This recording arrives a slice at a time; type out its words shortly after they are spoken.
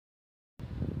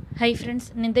Hi friends,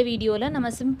 in this video la nama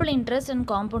simple interest and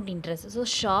compound interest. So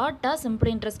short simple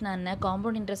interest na enna,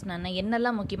 compound interest na enna,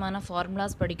 ennalla mukkiyamaana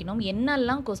formulas padikanum,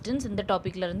 ennalla questions இந்த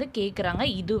டாபிக்ல இருந்து கேக்குறாங்க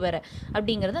இதுவரை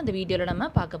அப்படிங்கறது அந்த வீடியோல நம்ம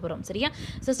பார்க்க போறோம். சரியா?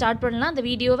 So start பண்ணலாம். இந்த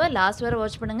வீடியோவை லாஸ்ட் வரை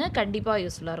வாட்ச் பண்ணுங்க. கண்டிப்பா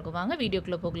யூஸ்ஃபுல்லா இருக்கும். வாங்க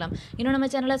வீடியோக்குள்ள போகலாம். இன்னும் நம்ம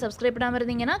சேனலை சப்ஸ்கிரைப் பண்ணாம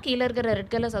இருந்தீங்கன்னா கீழ இருக்கிற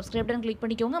red colour subscribe button click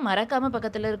பண்ணிக்கோங்க. மறக்காம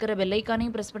பக்கத்துல இருக்கிற பெல்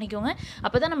ஐகானையும் பிரஸ் பண்ணிக்கோங்க.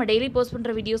 அப்பதான் நம்ம டெய்லி போஸ்ட்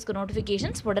பண்ற வீடியோஸ்க்கு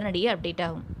நோட்டிஃபிகேஷன்ஸ் உடனடியே அப்டேட்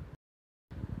ஆகும்.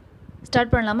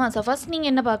 ஸ்டார்ட் பண்ணலாமா? ஸோ ஃபஸ்ட்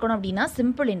நீங்கள் என்ன பார்க்கணும் அப்படின்னா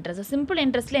சிம்பிள் இன்ட்ரெஸ்ட். சிம்பிள்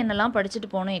இன்ட்ரெஸ்ட்டில் என்னெல்லாம் படிச்சுட்டு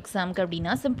போகணும் எக்ஸாமுக்கு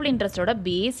அப்படின்னா சிம்பிள் இன்ட்ரெஸ்ட்டோட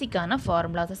பேசிக்கான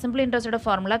ஃபார்முலா. ஸோ சிம்பிள் இன்ட்ரெஸ்ட்டோட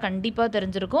ஃபார்முலா கண்டிப்பாக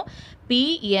தெரிஞ்சிருக்கும்.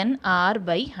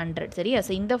 PNR/100. சரியா?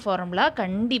 ஸோ இந்த ஃபார்முலா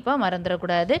கண்டிப்பாக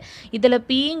மறந்துடக்கூடாது. இதில்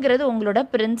பிங்கிறது உங்களோட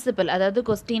பிரின்சிபல், அதாவது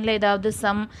கொஸ்டினில் ஏதாவது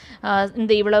சம்,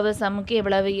 இந்த இவ்வளவு சம்முக்கு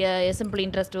எவ்வளவு சிம்பிள்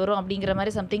இன்ட்ரெஸ்ட் வரும் அப்படிங்கிற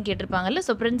மாதிரி something கேட்டிருப்பாங்கல்ல.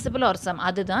 So principal R some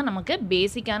அதுதான் நமக்கு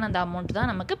பேசிக்கான அந்த அமௌண்ட் தான்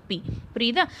நமக்கு பி.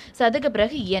 புரியுதா? ஸோ அதுக்கு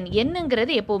பிறகு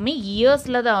என்னங்கிறது எப்போவுமே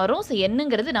இயர்ஸில் தான் வரும். ஸோ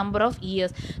என்னங்கிறது நம்பர் ஆஃப்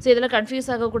இயர்ஸ். ஸோ இதில் கன்ஃபியூஸ்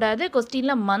ஆகக்கூடாது.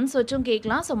 கொஸ்டினில் மந்த்ஸ் வச்சும்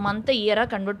கேட்கலாம். ஸோ மந்த்தை இயராக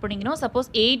கன்வெர்ட் பண்ணிக்கணும். சப்போஸ்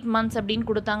 8 months அப்படின்னு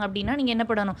கொடுத்தாங்க அப்படின்னா நீங்கள் என்ன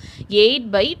பண்ணணும்,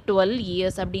 8/12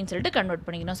 years அப்படின்னு சொல்லிட்டு கன்வெர்ட்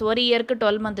பண்ணிக்கணும். ஸோ ஒரு இயருக்கு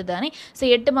 12 month தானே. ஸோ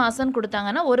 8 மாதம்னு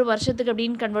கொடுத்தாங்கன்னா ஒரு வருஷத்துக்கு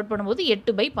அப்படின்னு கன்வெர்ட் பண்ணும்போது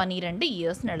 8/12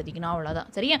 yearsன்னு எழுதிக்கணும். அவ்வளோதான்.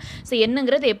 சரியா? ஸோ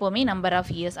என்னங்கிறது எப்போவுமே நம்பர்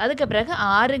ஆஃப் இயர்ஸ். அதுக்கு பிறகு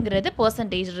ஆறுங்கிறது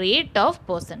பர்சன்டேஜ், ரேட் ஆஃப்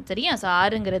பர்சன்ட். சரியா? ஸோ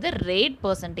ஆறுங்கிறது ரேட்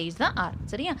பர்சன்டேஜ் தான் ஆர்.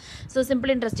 சரியா? So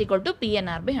simple interest equal to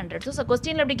PNR/100. So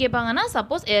கொஸ்டினில் எப்படி கேட்பாங்கன்னா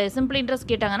சப்போஸ் சிம்பிள் இன்ட்ரெஸ்ட்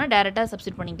கேட்டாங்கன்னா டேரெக்டாக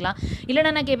சப்ஸ்டிட் பண்ணிக்கலாம். இல்லைனா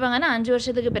என்ன கேட்பாங்கன்னா 5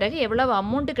 வருஷத்துக்கு பிறகு எவ்வளவு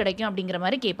அமௌண்ட் கிடைக்கும் அப்படிங்கிற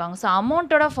மாதிரி கேட்பாங்க. ஸோ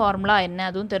அமௌண்ட்டோட ஃபார்முலா என்ன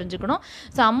அதுவும் தெரிஞ்சுக்கணும்.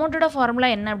 ஸோ அமௌண்ட்டோட ஃபார்முலா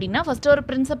என்ன அப்படின்னா ஃபஸ்ட்டு ஒரு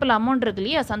பிரின்சிபல் அமௌண்ட் இருக்கு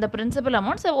இல்லையா? அந்த பிரின்சிபல்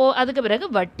அமௌண்ட், ஸோ அதுக்கு பிறகு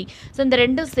வட்டி. ஸோ இந்த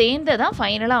ரெண்டும் சேர்ந்து தான்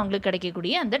ஃபைனலாக அவங்களுக்கு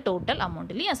கிடைக்கக்கூடிய அந்த டோட்டல்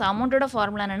அமௌண்ட் இல்லையா? ஸோ அமௌண்ட்டோட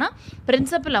ஃபார்முலா என்னன்னா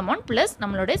பிரின்சிபல் அமௌண்ட் ப்ளஸ்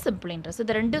நம்மளுடைய சிம்பிள் இன்ட்ரெஸ்ட்.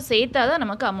 இது ரெண்டும் சேர்த்தா தான்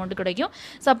நமக்கு அமௌண்ட் கிடைக்கும்.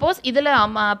 சப்போஸ் இதில்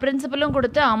பிரின்சிபலும்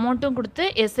கொடுத்து அமௌண்ட்டும் கொடுத்து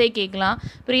எஸ்ஐ கேட்கலாம்.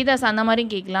 புரியுதா? அந்த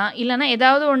மாதிரியும் கேட்கலாம். இல்லைனா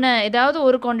ஏதாவது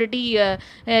ஒரு குவான்டிட்டி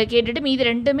கேட்டுட்டு மீது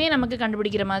ரெண்டுமே நமக்கு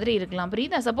கண்டுபிடிக்கிற மாதிரி இருக்கலாம்.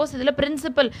 புரியுதா? சப்போஸ் இதில்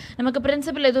நமக்கு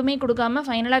பிரின்சிபல் எதுவுமே கொடுக்காம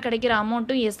ஃபைனலாக கிடைக்கிற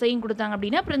அமௌண்ட்டும் எஸ்ஐயும் கொடுத்தாங்க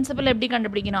அப்படின்னா பிரின்சிபல் எப்படி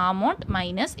கண்டுபிடிக்கணும்? Amount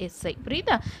minus SI.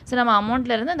 புரியுதா? ஸோ நம்ம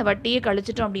அமௌண்ட்லேருந்து அந்த வட்டியை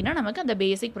கழிச்சிட்டோம் அப்படின்னா நமக்கு அந்த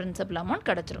பேசிக் பிரின்சிபல் அமௌண்ட்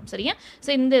கிடச்சிரும். சரியா?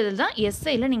 ஸோ இந்த இதில் தான்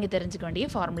எஸ்ஐயில் நீங்கள் தெரிஞ்சுக்க வேண்டிய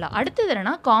ஃபார்முலா. அடுத்தது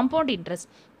என்னன்னா காம்பவுண்ட்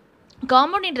இன்ட்ரெஸ்ட்.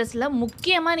 காம்பவுண்ட் இன்ட்ரெஸ்ட்டில்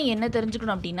முக்கியமாக நீங்கள் என்ன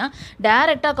தெரிஞ்சுக்கணும் அப்படின்னா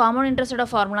டேரெக்டாக காம்பவுண்ட் இன்ட்ரெஸ்ட்டோட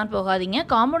ஃபார்முலான்னு போகாதீங்க.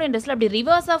 காம்பவுண்ட் இன்ட்ரெஸ்ட்டில் அப்படி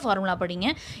ரிவர்ஸாக ஃபார்முலா படிங்க.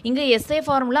 இங்கே எஸ்ஐ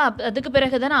ஃபார்முலா அதுக்கு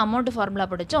பிறகு தானே அமௌண்ட் ஃபார்முலா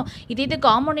படித்தோம். இது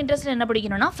காம்பவுண்ட் இன்ட்ரெஸ்ட்டில் என்ன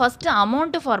படிக்கணும்னா ஃபஸ்ட்டு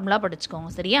அமௌண்ட் ஃபார்முலா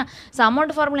படிச்சுக்கோங்க. சரியா? ஸோ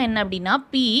அமௌண்ட் ஃபார்முலா என்ன அப்படின்னா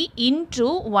P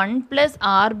 × 1 +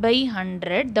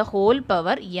 R/100 the whole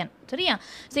power n. சரியா?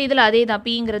 ஸோ இதில் அதே தான்.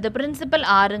 பிங்கிறது பிரின்சிபல்,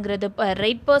 ஆறுங்கிறது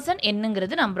ரேட் பர்சன்ட்,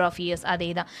 என்னங்கிறது நம்பர் ஆஃப் இயர்ஸ். அதே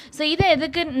தான். ஸோ இதை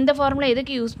இந்த ஃபார்முலா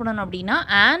எதுக்கு யூஸ் பண்ணணும் அப்படின்னா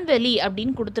ஆன்வலி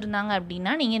அப்படின்னு கொடுத்துருந்தாங்க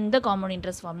அப்படின்னா நீங்கள் இந்த காம்பவுண்ட்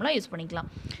இன்ட்ரெஸ்ட் ஃபார்முலா யூஸ் பண்ணிக்கலாம்.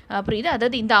 புரியுதா?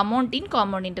 அதாவது இந்த அமௌண்ட்டின்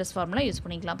காம்பவுண்ட் இன்ட்ரெஸ்ட் ஃபார்முலா யூஸ்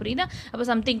பண்ணிக்கலாம். புரியுதா? அப்போ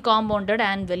சம்திங் காம்பவுண்டட்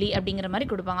ஆன்வலி அப்படிங்கிற மாதிரி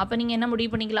கொடுப்பாங்க. அப்போ நீங்கள் என்ன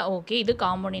முடிவு பண்ணிக்கலாம்? ஓகே, இது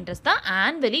காம்பவுண்ட் இன்ட்ரெஸ்ட் தான்,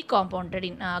 ஆன்வலி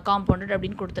காம்பவுண்டட்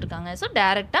அப்படின்னு கொடுத்துருக்காங்க. ஸோ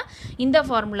டேரெக்டாக இந்த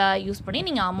ஃபார்முலா யூஸ் பண்ணி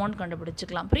நீங்கள் அமௌண்ட்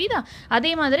கண்டுபிடிச்சிக்கலாம். புரியுதா?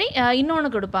 அதே மாதிரி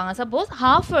இன்னொன்று கொடுப்பாங்க. சப்போஸ்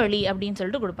ஹாஃப் ஏர்லி அப்படின்னு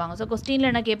சொல்லிட்டு கொடுப்பாங்க. ஸோ கொஸ்டினில்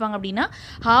என்ன கேட்பாங்க அப்படின்னா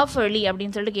ஹாஃப் ஏர்லி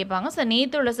அப்படின்னு சொல்லிட்டு கேட்பாங்க. ஸோ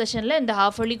நேற்றோட செஷனில் இந்த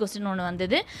ஹாஃப் ஏர்லி கொஸ்டின் ஒன்று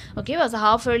வந்தது. ஓகேவா? ஸோ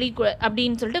ஹாஃப் ஏர்லி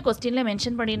அப்படின்னு சொல்லிட்டு கொஸ்டினில்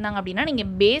மென்ஷன் பண்ணியிருந்தாங்க அப்படின்னா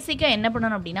நீங்கள் பேசிக்காக என்ன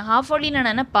பண்ணணும் அப்படின்னா ஹாஃப் ஏர்லி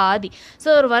நான் பாதி. ஸோ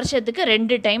ஒரு வருஷத்துக்கு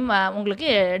 2 டைம்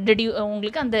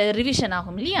உங்களுக்கு அந்த ரிவிஷன்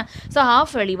ஆகும் இல்லையா? ஸோ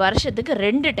ஹாஃப் ஏர்லி வருஷத்துக்கு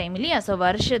 2 டைம் இல்லையா? ஸோ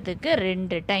வருஷத்துக்கு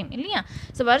 2 டைம் இல்லையா?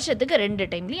 ஸோ வருஷத்துக்கு 2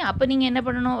 டைம் இல்லையா? அப்போ நீங்கள் என்ன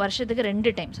பண்ணணும்? வருஷத்துக்கு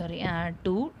 2 டைம்,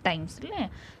 2 times இல்லை?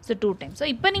 So 2 times. ஸோ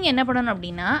இப்போ நீங்கள் என்ன பண்ணணும்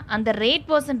அப்படின்னா அந்த ரேட்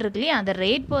பர்சன்ட் இருக்கு இல்லையா? அந்த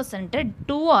ரேட் பர்சன்ட்டை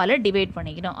 2ஆல் டிவைட்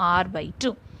பண்ணிக்கணும்,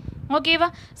 R/2. ஓகேவா?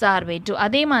 So R/2.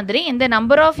 அதே மாதிரி இந்த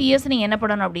நம்பர் ஆஃப் இயர்ஸ் நீங்கள் என்ன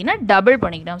பண்ணணும் அப்படின்னா டபுள்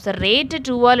பண்ணிக்கணும். ஸோ ரேட்டு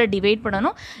 2ஆல் டிவைட்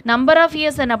பண்ணணும், நம்பர் ஆஃப்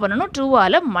இயர்ஸ் என்ன பண்ணணும்?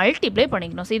 2ஆல் மல்டிப்ளை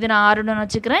பண்ணிக்கணும். ஸோ இது நான் R1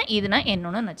 வச்சுக்கிறேன், இது நான்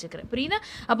N1 வச்சுக்கிறேன். புரியுதா?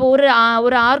 அப்போ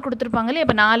ஒரு ஆர் கொடுத்துருப்பாங்களே,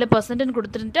 இப்போ 4%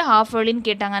 கொடுத்துட்டு ஹாஃப் ஏர்லின்னு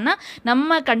கேட்டாங்கன்னா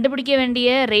நம்ம கண்டுபிடிக்க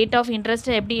வேண்டிய ரேட் ஆஃப் இன்ட்ரெஸ்ட்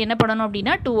எப்படி என்ன பண்ணணும்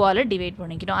அப்படின்னா 2ஆல் டிவைட்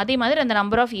பண்ணிக்கணும். அதே மாதிரி அந்த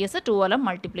நம்பர் ஆஃப் இயர்ஸை 2ஆல்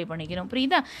மல்டிப்ளை பண்ணிக்கணும்.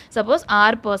 புரியுதா? சப்போஸ்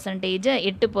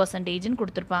 8%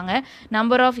 கொடுத்துருப்பாங்க.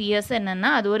 நம்பர் ஆஃப் இயர்ஸ்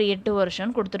என்னென்னா அது ஒரு 8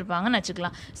 வருஷம்னு கொடுத்துருப்பாங்கன்னு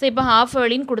வச்சுக்கலாம். ஸோ இப்போ ஹாஃப்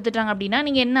ஏர்லின்னு கொடுத்துட்டாங்க அப்படின்னா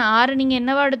நீங்கள் நீங்கள்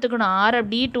என்னவா எடுத்துக்கணும்? ஆர்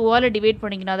அப்படி 2ஆல் டிவைட்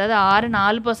பண்ணிக்கணும். அதாவது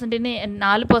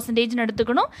 4%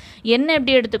 எடுத்துக்கணும். என்ன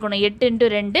எப்படி எடுத்துக்கணும்? 8 ×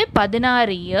 2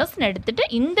 16 இயர்ஸ்ன்னு எடுத்துகிட்டு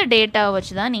இந்த டேட்டாவை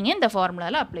வச்சு தான் நீங்கள் இந்த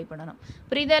ஃபார்முலாவில் அப்ளை பண்ணணும்.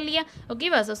 புரியுதா இல்லையா?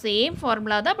 ஓகேவா? ஸோ சேம்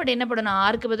ஃபார்முலா தான். பட் என்ன பண்ணணும்?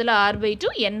 ஆருக்கு பதிலாக R/2,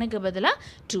 N-க்கு பதிலாக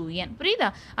 2N. புரியுதா?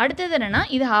 அடுத்தது என்னென்னா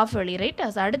இது ஹாஃப் ஏர்லி, ரைட்?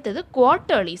 அடுத்தது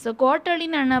குவார்ட்டர்லி. ஸோ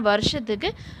குவார்ட்டர்லின்னு என்ன?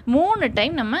 வருஷத்துக்கு 3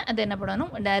 டைம் நம்ம அதை என்ன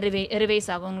பண்ணணும்? ரிவைஸ்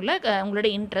ஆகும். உங்களோட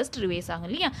இன்ட்ரெஸ்ட் ரிவைஸ் ஆகும்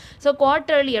இல்லையா? ஸோ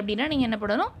குவார்ட்டர்லி அப்படின்னா நீங்கள் என்ன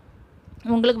பண்ணணும்?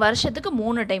 உங்களுக்கு வருஷத்துக்கு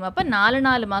 3 டைம். அப்போ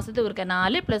 4 மாதத்துக்கு இருக்க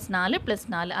 4 + 4 +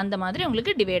 4 அந்த மாதிரி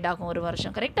உங்களுக்கு டிவைட் ஆகும் ஒரு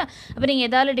வருஷம். கரெக்டாக? அப்போ நீங்கள்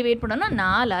எதால் டிவைட் பண்ணணும்னா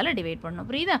 4ஆல் டிவைட் பண்ணணும்.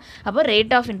 புரியுதா? அப்போ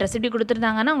ரேட் ஆஃப் இன்ட்ரெஸ்ட் இப்படி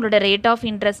கொடுத்துருந்தாங்கன்னா உங்களோட ரேட் ஆஃப்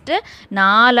இன்ட்ரெஸ்ட்டு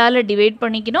 4ஆல் டிவைட்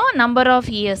பண்ணிக்கணும், நம்பர்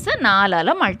ஆஃப் இயர்ஸை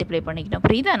 4ஆல் மல்டிப்ளை பண்ணிக்கணும்.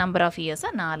 புரியுதா? நம்பர் ஆஃப்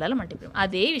இயர்ஸை 4ஆல் மல்டிப்ளை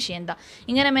அதே விஷயந்தான்.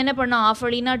 இங்கே நம்ம என்ன பண்ணோம், ஆஃப்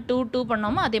அலினா 2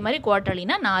 பண்ணோமோ அதே மாதிரி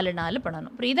குவார்ட்டர்லினா 4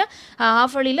 பண்ணணும். புரியுதா?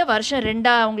 ஆஃப் அலியில் வருஷம்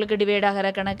 2ஆ உங்களுக்கு டிவைட்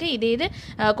ஆகிற கணக்கு, இதே இது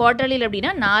குவார்ட்டர்லியில்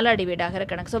அப்படின்னா 4ஆ டிவைட்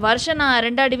கணக்கு. ஸோ வருஷம் நான்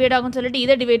 2ஆ டிவைட் ஆகும்னு சொல்லிட்டு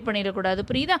இதை டிவைட் பண்ணிடக்கூடாது.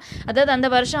 புரியுதா? அதாவது அந்த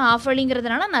வருஷம் ஆஃப்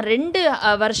அலிங்கிறதுனால நான் 2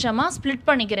 வருஷமாக ஸ்ப்ளிட்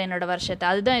பண்ணிக்கிறேன் என்னோட வருஷத்தை.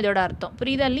 அதுதான் இதோட அர்த்தம்.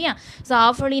 புரியுதா இல்லையா? So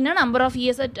of Alina number of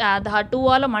இயர்ஸை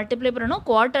 2ஆல் multiply பண்ணணும்,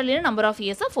 குவார்ட்டர்லினா நம்பர் ஆஃப்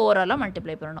இயர்ஸை 4ஆல்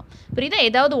மல்டிப்ளை பண்ணணும். புரியுதா?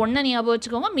 ஏதாவது ஒன்று ஞாபகம்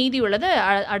வச்சுக்கோங்க, மீதி உள்ளது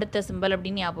அடுத்த சிம்பிள்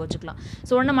அப்படின்னு ஞாபகம் வச்சுக்கலாம்.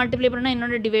 ஸோ ஒன்று மல்டிப்ளை பண்ணால்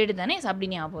இன்னொன்று டிவைடு தானே, அப்படி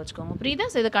ஞாபகம் வச்சுக்கோங்க. புரியுதா?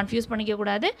 ஸோ இதை கன்ஃபியூஸ்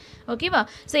பண்ணிக்கக்கூடாது. ஓகேவா?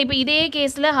 ஸோ இப்போ இதே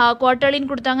கேஸில்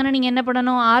குவார்ட்டர்லின்னு கொடுத்தாங்கன்னா நீங்கள் என்ன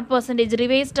பண்ணணும், 6%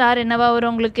 ரிவைஸ் ஸ்டார் என்னவா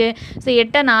வரும் உங்களுக்கு? ஸோ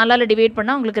 8 4ஆல் டிவைட்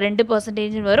பண்ணால் உங்களுக்கு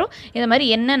 2% வரும். இந்த மாதிரி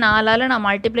என்ன 4ஆல் நான்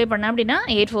மல்டிப்ளை பண்ணேன் அப்படின்னா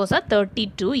 8 4s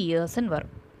 32 இயர்ஸ்ன்னு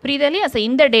வரும். புரியுதா இல்லையா? ஸோ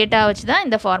இந்த டேட்டா வச்சு தான்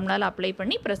இந்த ஃபார்முலாவில் அப்ளை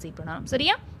பண்ணி ப்ரொசீட் பண்ணணும்.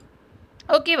 சரியா?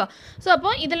 ஓகேவா? ஸோ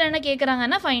அப்போ இதில் என்ன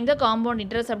கேட்குறாங்கன்னா ஃபைண்ட் த காம்பவுண்ட்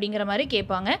இன்ட்ரெஸ்ட் அப்படிங்கிற மாதிரி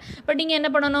கேட்பாங்க. பட் நீங்கள்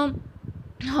என்ன பண்ணணும்,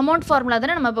 அமௌண்ட் ஃபார்முலா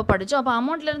தானே நம்ம இப்போ படித்தோம். அப்போ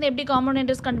அமௌண்ட்லேருந்து எப்படி காம்பவுண்ட்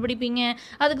இன்ட்ரெஸ்ட் கண்டுபிடிப்பீங்க?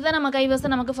 அதுக்கு தான் நம்ம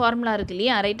கைவசம் நமக்கு ஃபார்முலா இருக்குது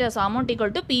இல்லையா? Right. So amount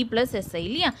equal to P + SI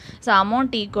இல்லையா? ஸோ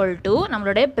அமௌண்ட் ஈக்குவல் டு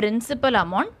நம்மளுடைய பிரின்சிபல்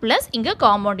அமௌண்ட் ப்ளஸ் இங்கே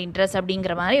காம்பவுண்ட் இன்ட்ரெஸ்ட்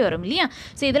அப்படிங்கிற மாதிரி வரும் இல்லையா?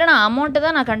 ஸோ இதில் நான் அமௌண்ட்டு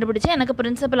தான் நான் கண்டுபிடிச்சேன், எனக்கு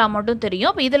பிரின்சிபல் அமௌண்ட்டும்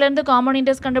தெரியும். இப்போ இதிலேருந்து காம்பவுண்ட்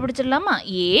இன்ட்ரெஸ்ட் கண்டுபிடிச்சிடலாமா?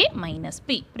 A -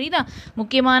 P. புரியுதா?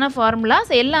 முக்கியமான ஃபார்முலா.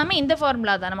 ஸோ எல்லாமே இந்த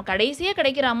ஃபார்முலா தான். நம்ம கடைசியாக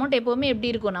கிடைக்கிற அமௌண்ட் எப்போவுமே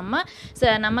எப்படி இருக்கும்,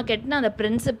 நம்ம கெட்டின அந்த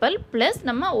பிரின்சிபல் ப்ளஸ்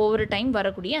நம்ம ஒவ்வொரு டைம்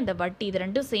வரக்கூடிய அந்த வட்டி, இது ரெண்டும்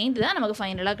சேர்ந்து தான் நமக்கு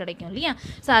ஃபைனலாக கிடைக்கும் இல்லையா?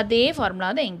 ஸோ அதே ஃபார்முலா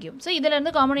தான் எங்கேயும். ஸோ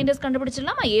இதிலேருந்து காம்பவுண்ட் இன்ட்ரெஸ்ட்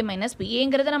கண்டுபிடிச்சிடலாமா? A - P.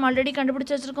 ஏங்கிறத நம்ம ஆல்ரெடி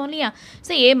கண்டுபிடிச்சி வச்சுருக்கோம் இல்லையா?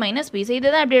 So A - P. ஸோ இதை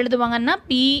தான் எப்படி எழுதுவாங்கன்னா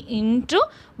P ×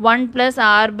 1 +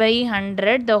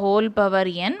 R/100 the whole power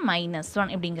n -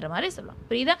 1 இப்படிங்கிற மாதிரி சொல்லலாம்.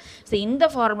 புரியுதா? ஸோ இந்த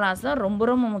ஃபார்முலாஸ் தான்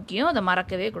ரொம்ப ரொம்ப முக்கியம், அதை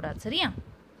மறக்கவே கூடாது. சரியா?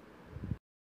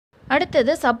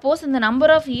 அடுத்தது சப்போஸ் இந்த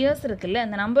நம்பர் ஆஃப் இயர்ஸ் இருக்குல்ல,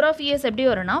 இந்த நம்பர் ஆஃப் இயர்ஸ் எப்படி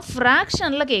வரும்னா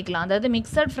ஃப்ராக்ஷனில் கேட்கலாம், அதாவது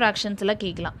மிக்சட் ஃப்ராக்ஷன்ஸில்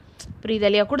கேட்கலாம். புரியுது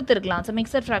இல்லையா? கொடுத்துருக்கலாம். ஸோ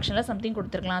மிக்சட் ஃப்ராக்ஷனில் சம்திங்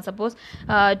கொடுத்துருக்கலாம். சப்போஸ்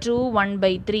 2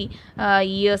 1/3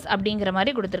 இயர்ஸ் அப்படிங்கிற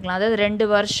மாதிரி கொடுத்துருக்கலாம். அதாவது 2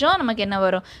 வருஷம் நமக்கு என்ன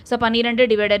வரும்? ஸோ 12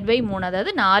 / 3,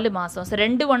 அதாவது 4 மாதம். ஸோ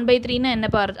 2 1/3னா என்ன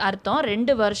அர்த்தம்?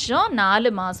 2 வருஷம்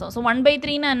 4 மாதம். ஸோ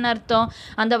 1/3னா என்ன அர்த்தம்?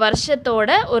 அந்த வருஷத்தோட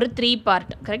ஒரு 3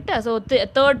 பார்ட். கரெக்டாக? ஸோ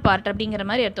 3rd பார்ட் அப்படிங்கிற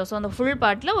மாதிரி அர்த்தம். ஸோ அந்த ஃபுல்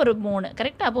பார்ட்டில் ஒரு 3.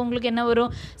 கரெக்டாக? அப்போ உங்களுக்கு என்ன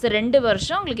வரும்? ஸோ 2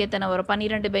 வருஷம் உங்களுக்கு எத்தனை வரும்?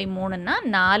 12/3ன்னா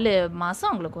 4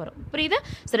 மாதம் உங்களுக்கு வரும். புரியுது?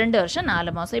 ஸோ 2 வருஷம்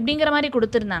 4 மாதம் இப்படிங்கிற மாதிரி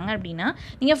கொடுத்துருந்தாங்க அப்படின்னா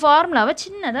நீங்கள் ஃபார்முலாவை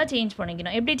சின்னதாக சேஞ்ச்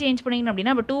பண்ணிக்கணும். எப்படி சேஞ்ச் பண்ணிக்கணும்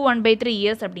அப்படின்னா, இப்போ 2 1/3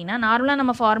 இயர்ஸ் அப்படின்னா நார்மலாக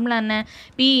நம்ம ஃபார்முலா என்ன?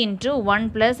 P × 1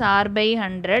 +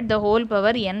 R/100 the whole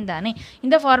power n தானே.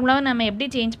 இந்த ஃபார்முலாவை நம்ம எப்படி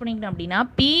சேஞ்ச் பண்ணிக்கணும் அப்படின்னா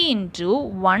P ×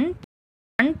 1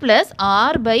 +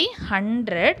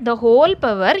 R/100 the whole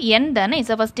power n தானே.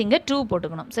 ஸோ ஃபஸ்ட் இங்கே 2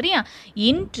 போட்டுக்கணும். சரியா?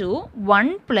 இன்ட்டு 1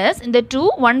 + இந்த 2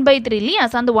 1/3 இல்லையா?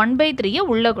 ஸோ அந்த 1/3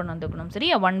 உள்ளே கொண்டு வந்துக்கணும்.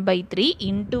 சரியா? 1/3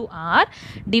 × R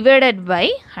 /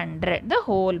 100 the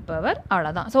whole power,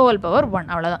 அவ்வளோதான். ஸோ ஹோல் பவர் 1,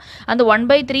 அவ்வளோதான். அந்த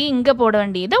 1/3 இங்கே போட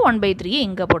வேண்டியது 1/3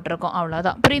 இங்கே போட்டிருக்கோம்,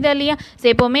 அவ்வளோதான். புரியுதா இல்லையா? ஸோ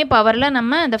எப்போவுமே பவரில்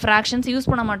நம்ம அந்த ஃப்ராக்ஷன்ஸ் யூஸ்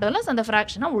பண்ண மாட்டோம்ல, ஸோ அந்த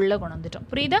ஃப்ராக்ஷனை உள்ளே கொண்டு வந்துட்டோம்.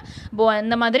 புரியுதா?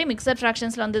 இந்த மாதிரி மிக்சட்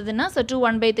ஃப்ராக்ஷன்ஸில் வந்ததுன்னா ஸோ 2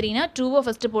 1/3னா 2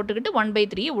 ஃபஸ்ட்டு போட்டுக்கிட்டு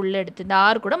 1/3 உள்ளே எடுத்து இந்த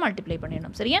R கூட மல்டிப்ளை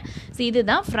பண்ணிடணும். சரியா? ஸோ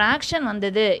இதுதான் ஃப்ராக்ஷன்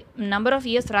வந்தது. நம்பர் ஆஃப்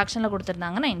இயர்ஸ் ஃப்ராக்ஷனில்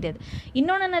கொடுத்துருந்தாங்கன்னா இந்த இது.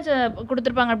 இன்னொன்று என்ன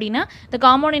கொடுத்துருப்பாங்க அப்படின்னா, இந்த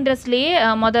காம்பவுண்ட் இன்ட்ரெஸ்ட்லேயே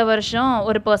மொதல் வருஷம்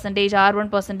ஒரு %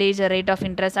 R1% ரேட் ஆஃப்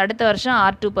இன்ட்ரெஸ்ட், அடுத்த வருஷம்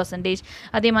R2%,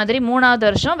 அதே மாதிரி 3வது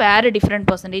வருஷம் வேறு டிஃப்ரெண்ட்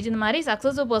 %, இந்த மாதிரி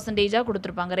சக்ஸஸிவ் பர்சன்டேஜாக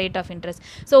கொடுத்துருப்பாங்க ரேட் ஆஃப் இன்ட்ரெஸ்ட்.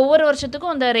 ஸோ ஒவ்வொரு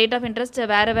வருஷத்துக்கும் அந்த ரேட் ஆஃப் இன்ட்ரெஸ்ட்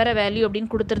வேறு வேறு வேல்யூ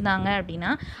அப்படின்னு கொடுத்துருந்தாங்க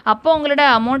அப்படின்னா, அப்போ உங்களோட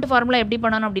அமௌண்ட் ஃபார்முலா எப்படி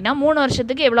பண்ணணும் அப்படின்னா 3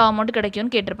 வருஷத்துக்கு எவ்வளோ அமௌண்ட்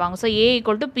கிடைக்கும்னு கேட்டிருப்பாங்க. ஸோ A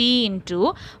 = P ×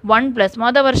 1 +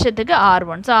 மொதல் வருஷத்துக்கு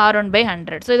R1, ஸோ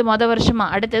R1/100. ஸோ இது மொதல் வருஷமா.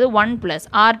 அடுத்தது 1 +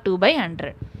 R2/100.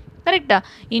 கரெக்டா?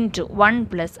 Into 1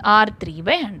 +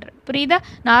 R3/100. புரியுதா?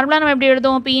 நார்மலாக நம்ம எப்படி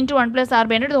எழுதுவோம்? P × 1 +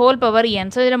 R/100 whole power n.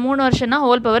 So இதில் 3 வருஷம்னா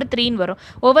ஹோல் பவர் 3ன்னு வரும்.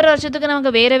 ஒவ்வொரு வருஷத்துக்கு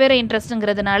நமக்கு வேறு வேறு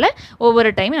இன்ட்ரெஸ்ட்டுங்கிறதுனால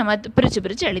ஒவ்வொரு டைம் நம்ம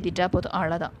பிரித்து எழுதிட்டா போதும்,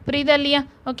 அவ்வளோதான். புரியுதா இல்லையா?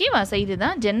 ஓகேவா? ஸோ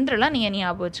இதுதான் ஜென்ரலாக நீங்கள்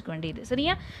ஞாபகம் வச்சுக்க வேண்டியது.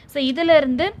 சரியா? ஸோ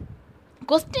இதிலேருந்து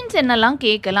கொஸ்டின்ஸ் என்னெல்லாம்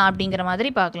கேட்கலாம் அப்படிங்கிற மாதிரி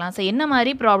பார்க்கலாம். ஸோ என்ன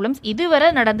மாதிரி ப்ராப்ளம்ஸ் இதுவரை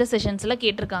நடந்த செஷன்ஸில்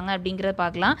கேட்டிருக்காங்க அப்படிங்கிறத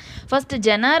பார்க்கலாம். ஃபஸ்ட்டு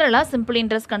ஜெனரலாக சிம்பிள்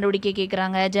இன்ட்ரெஸ்ட் கண்டுபிடிக்க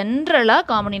கேட்குறாங்க, ஜென்ரலாக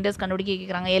காமன் இன்ட்ரெஸ்ட் கண்டுபிடிக்க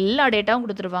கேட்குறாங்க. எல்லா டேட்டாவும்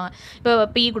கொடுத்துருவாங்க. இப்போ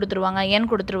P கொடுத்துருவாங்க, N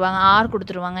கொடுத்துருவாங்க, R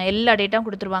கொடுத்துருவாங்க, எல்லா டேட்டாவும்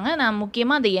கொடுத்துருவாங்க. நான்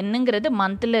முக்கியமாக அந்த எண்ணுங்கிறது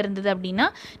மந்தில் இருந்தது அப்படின்னா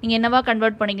நீங்கள் என்னவா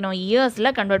கன்வெர்ட் பண்ணிக்கணும்?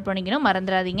 இயர்ஸில் கன்வெர்ட் பண்ணிக்கணும்,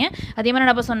 மறந்துடாதீங்க. அதே மாதிரி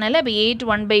நான் இப்போ சொன்னேன்ல, இப்போ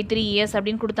 8 1/3 இயர்ஸ்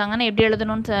அப்படின்னு கொடுத்தாங்கன்னா எப்படி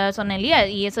எழுதணும்னு சொன்னேன் இல்லையா?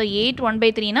 ஸோ 8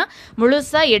 1/3னா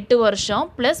முழுசாக 8 வருஷம்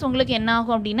வருஷம் ப்ளஸ் உங்களுக்கு என்ன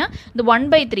ஆகும் அப்படின்னா இந்த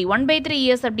 1/3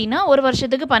 இயர்ஸ் அப்படின்னா ஒரு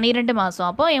வருஷத்துக்கு 12 மாதம்.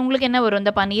 அப்போ உங்களுக்கு என்ன வரும்,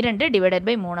 இந்த 12 டிவைடட்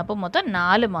பை 3, அப்போ மொத்தம்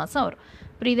 4 மாதம் வரும்.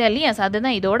 புரியுதா இல்லையா?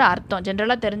 அதுதான் இதோட அர்த்தம்.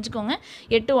 ஜென்ரலாக தெரிஞ்சுக்கோங்க.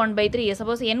 8 1/3 இயர்ஸ்.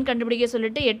 சப்போஸ் என் கண்டுபிடிக்க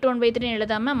சொல்லிட்டு 8 1/3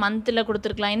 எழுதாமல் மந்தில்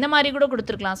கொடுத்துருக்கலாம், இந்த மாதிரி கூட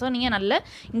கொடுத்துருக்கலாம். ஸோ நீங்கள் நல்ல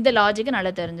இந்த லாஜிக்கு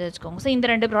நல்லா தெரிஞ்சு வச்சுக்கோங்க. ஸோ இந்த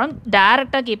 2 ப்ராப்ளம்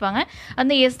டேரெக்டாக கேட்பாங்க.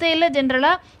 அந்த எஸ்ஏயில்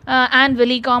ஜென்ரலாக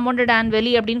ஆன்வெலி, காம்பவுண்டட்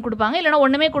ஆன்வெலி அப்படின்னு கொடுப்பாங்க. இல்லைனா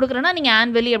ஒன்றுமே கொடுக்குறேன்னா நீங்கள்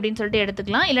ஆன்வெலி அப்படின்னு சொல்லிட்டு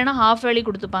எடுத்துக்கலாம். இல்லைனா ஹாஃப் வேலி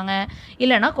கொடுத்துப்பாங்க,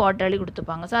 இல்லைனா குவார்டர்லி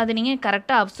கொடுத்துப்பாங்க. ஸோ அது நீங்கள்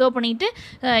கரெக்டாக அப்சர்வ் பண்ணிவிட்டு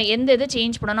எந்த இதை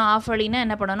சேஞ்ச் பண்ணணும், ஹாஃப் வேலினா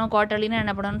என்ன பண்ணணும், குவார்டர்லினா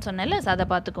என்ன பண்ணணும்னு சொன்னேன்ல, ஸோ அதை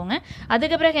பார்த்துக்கோங்க.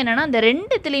 அதுக்கு பிறகு என்னென்னா அந்த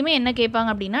ரெண்டுத்துலேயுமே என்ன கேட்பாங்க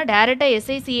அப்படின்னா டேரெக்டாக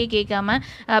எஸ்ஐசிஏ கேட்காம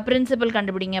பிரின்சிபல்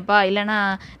கண்டுபிடிங்கப்பா, இல்லைனா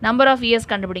நம்பர் ஆஃப் இயர்ஸ்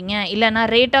கண்டுபிடிங்க, இல்லைனா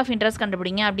ரேட் ஆஃப் இன்ட்ரெஸ்ட்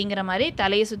கண்டுபிடிங்க அப்படிங்கிற மாதிரி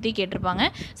தலையை சுற்றி கேட்டிருப்பாங்க.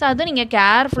 ஸோ அதை நீங்கள்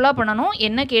கேர்ஃபுல்லாக பண்ணணும்.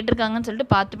 என்ன கேட்டிருக்காங்கன்னு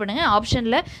சொல்லிட்டு பார்த்து பண்ணுங்கள்.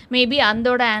 ஆப்ஷனில் மேபி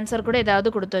அதோட ஆன்சர் கூட ஏதாவது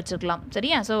கொடுத்து வச்சுருக்கலாம்.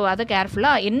 சரியா? ஸோ அதை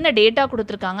கேர்ஃபுல்லாக என்ன டேட்டா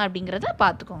கொடுத்துருக்காங்க அப்படிங்கிறத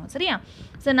பார்த்துக்கோங்க. சரியா?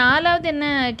 ஸோ 4வது என்ன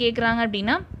கேட்குறாங்க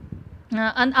அப்படின்னா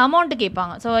அந்த அமௌண்ட்டு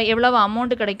கேட்பாங்க. ஸோ எவ்வளவு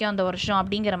அமௌண்ட்டு கிடைக்கும் அந்த வருஷம்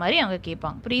அப்படிங்கிற மாதிரி அவங்க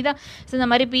கேட்பாங்க. புரியுதா? ஸோ இந்த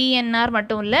மாதிரி பிஎன்ஆர்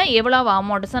மட்டும் இல்லை, எவ்வளவு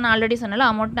அமௌண்ட். ஸோ நான் ஆல்ரெடி சொன்னால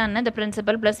அமௌண்ட்னா என்ன, இந்த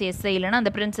பிரின்சிபல் ப்ளஸ் எஸ்ஐ, இல்லைனா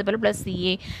அந்த principal plus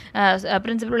CA,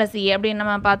 principal plus CA அப்படின்னு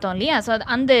நம்ம பார்த்தோம் இல்லையா? ஸோ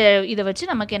அந்த இதை வச்சு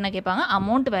நமக்கு என்ன கேட்பாங்க,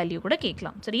 அமௌண்ட் வேல்யூ கூட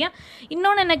கேட்கலாம். சரியா?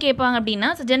 இன்னொன்று என்ன கேட்பாங்க அப்படின்னா,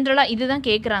 ஸோ ஜென்ரலாக இதுதான்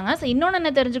கேட்குறாங்க. ஸோ இன்னொன்று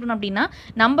என்ன தெரிஞ்சுக்கணும் அப்படின்னா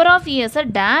நம்பர் ஆஃப் இயர்ஸை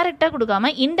டேரெக்டாக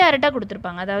கொடுக்காம இன்டேரக்டாக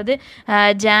கொடுத்துருப்பாங்க. அதாவது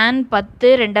ஜான்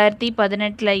 10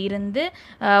 2018 இருந்து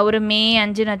ஒரு மே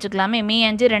 5ன்னு வச்சுக்கலாமே, மே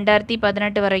 5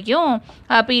 2018 வரைக்கும்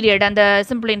பீரியட், அந்த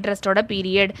சிம்பிள் இன்ட்ரெஸ்ட்டோட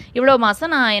பீரியட், இவ்வளோ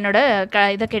மாதம் நான் என்னோட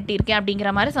இதை கட்டியிருக்கேன் அப்படிங்கிற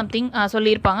மாதிரி சம்திங்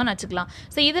சொல்லியிருப்பாங்கன்னு வச்சுக்கலாம்.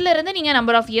 ஸோ இதிலிருந்து நீங்கள்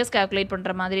நம்பர் ஆஃப் இயர்ஸ் கேல்குலேட்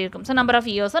பண்ணுற மாதிரி இருக்கும். So number of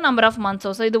இயர்ஸோ number of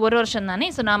மந்த்ஸோ, so இது ஒரு வருஷம் தானே,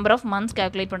 so number half months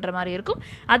calculate பண்ணுற மாதிரி இருக்கும்.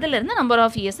 அதிலிருந்து நம்பர்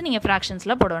ஆஃப் இயர்ஸ் நீங்கள்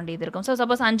ஃப்ராக்ஷன்ஸில் போட வேண்டியது இருக்கும். ஸோ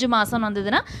சப்போஸ் 5 மாதம்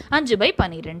வந்ததுன்னா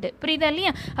 5/12. புரியுதா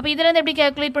இல்லையா? அப்போ இதிலேருந்து எப்படி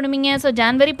கேல்குலேட் பண்ணுவீங்க? ஸோ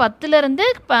ஜான்வரி 10லேருந்து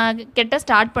கெட்ட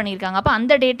ஸ்டார்ட் பண்ணியிருக்காங்க. அப்போ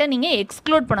அந்த டேட்டை நீங்கள்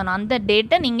எக்ஸ்க்ளூட் பண்ணணும். அந்த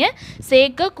டேட்டை நீங்கள்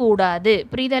சேர்க்கக்கூடாது.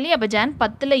 புரியுதா இல்லையா? அப்போ ஜான்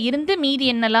 10ல் இருந்து மீதி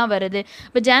என்னெல்லாம் வருது.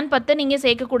 இப்போ ஜான் 10 நீங்கள்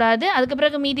சேர்க்கக்கூடாது. அதுக்கு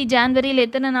பிறகு மீதி ஜான்வரியில்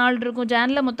எத்தனை நாள் இருக்கும்,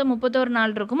 ஜானில் மொத்தம் 31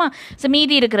 நாள் இருக்குமா? ஸோ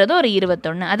மீதி இருக்கிறது ஒரு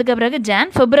 21. அதுக்கு பிறகு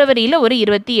பிப்ரவரியில் ஒரு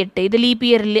 28. இது லீப்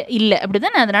இயர் இல்லை அப்படி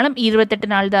தானே, அதனால் 28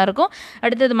 நாள் தான் இருக்கும்.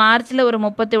 அடுத்தது மார்ச்சில் ஒரு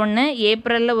 31,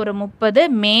 ஏப்ரலில் ஒரு 30,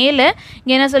 மேலே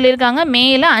இங்கே என்ன சொல்லியிருக்காங்க,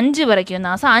 மேலே 5 வரைக்கும்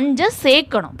தான். ஸோ 5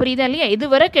 சேர்க்கணும். புரியுதா இல்லையா?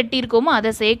 இதுவரை கட்டியிருக்கோமோ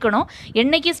அதை சேர்க்கணும்,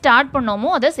 என்னைக்கு ஸ்டார்ட் பண்ணோமோ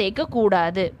அதை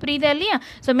சேர்க்கக்கூடாது. புரியுதா இல்லையா?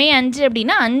 ஸோ மே 5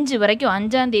 அப்படின்னா 5 வரைக்கும்,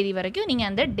 5ஆம் தேதி வரைக்கும் நீங்கள்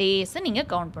அந்த டேஸை நீங்கள்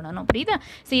கவுண்ட் பண்ணணும். புரியுதா?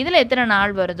 ஸோ இதில் எத்தனை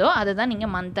நாள் வருதோ அதை தான்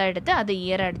நீங்கள் மந்தாக எடுத்து அதை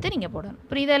இயராக எடுத்து நீங்கள் போடணும்.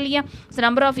 புரியுதா இல்லையா? ஸோ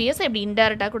நம்பர் ஆஃப் இயர்ஸ் இப்படி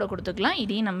இன்டேரக்டாக கூட கொடுத்துக்கலாம்.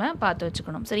 இதையும் நம்ம பார்த்து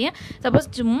வச்சுக்கணும். சரியா? சப்போஸ்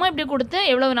சும்மா இப்படி கொடுத்து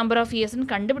எவ்வளோ நம்பர் ஆஃப் இயர்ஸ்ன்னு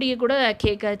கண்டுபிடிக்க கூட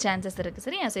கேட்க சான்சஸ் இருக்குது.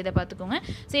 சரியா? ஸோ இதை பார்த்துக்கோங்க.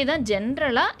 ஸோ இதான்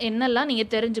ஜென்ரலாக என்னெல்லாம் நீங்கள்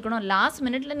தெரிஞ்சுக்கணும். லாஸ்ட்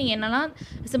மினிட்ல நீங்கள் என்னெல்லாம்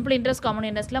சிம்பிள் இன்ட்ரெஸ்ட், காமன்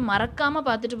இன்ட்ரெஸ்ட்டில் மறக்காமல்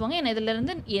பார்த்துட்டு போங்க. ஏன்னா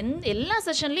இதிலிருந்து எல்லா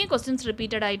செஷன்லையும் கொஸ்டின்ஸ்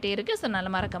ரிப்பீட்டட் ஆகிட்டே இருக்குது. ஸோ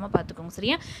நல்லா மறக்காமல் பார்த்துக்கோங்க.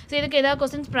 சரியா? ஸோ இதுக்கு ஏதாவது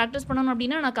கொஸ்டின்ஸ் ப்ராக்டிஸ் பண்ணணும்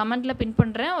அப்படின்னா நான் கமெண்ட்டில் பின்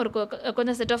பண்ணுறேன், ஒரு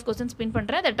கொஞ்சம் செட் ஆஃப் கொஸ்டின்ஸ் பின்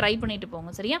பண்ணுறேன், அதை ட்ரை பண்ணிட்டு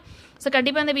போங்க. சரியா? ஸோ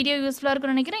கண்டிப்பாக அந்த வீடியோ யூஸ்ஃபுல்லாக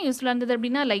இருக்கும்னு நினைக்கிறேன். யூஸ்ஃபுல்லாக இருந்தது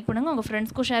அப்படின்னா லைக் பண்ணுங்கள், உங்கள்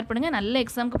ஃப்ரெண்ட்ஸ்க்கும் ஷேர் பண்ணுங்கள். நல்ல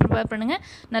எக்ஸாமுக்கு ப்ரிப்பேர் பண்ணுங்கள்,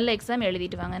 நல்ல எக்ஸாம்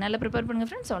எழுதிட்டு வாங்க. நல்லா ப்ரிப்பேர்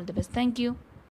பண்ணுங்கள் friends. All the best. Thank you.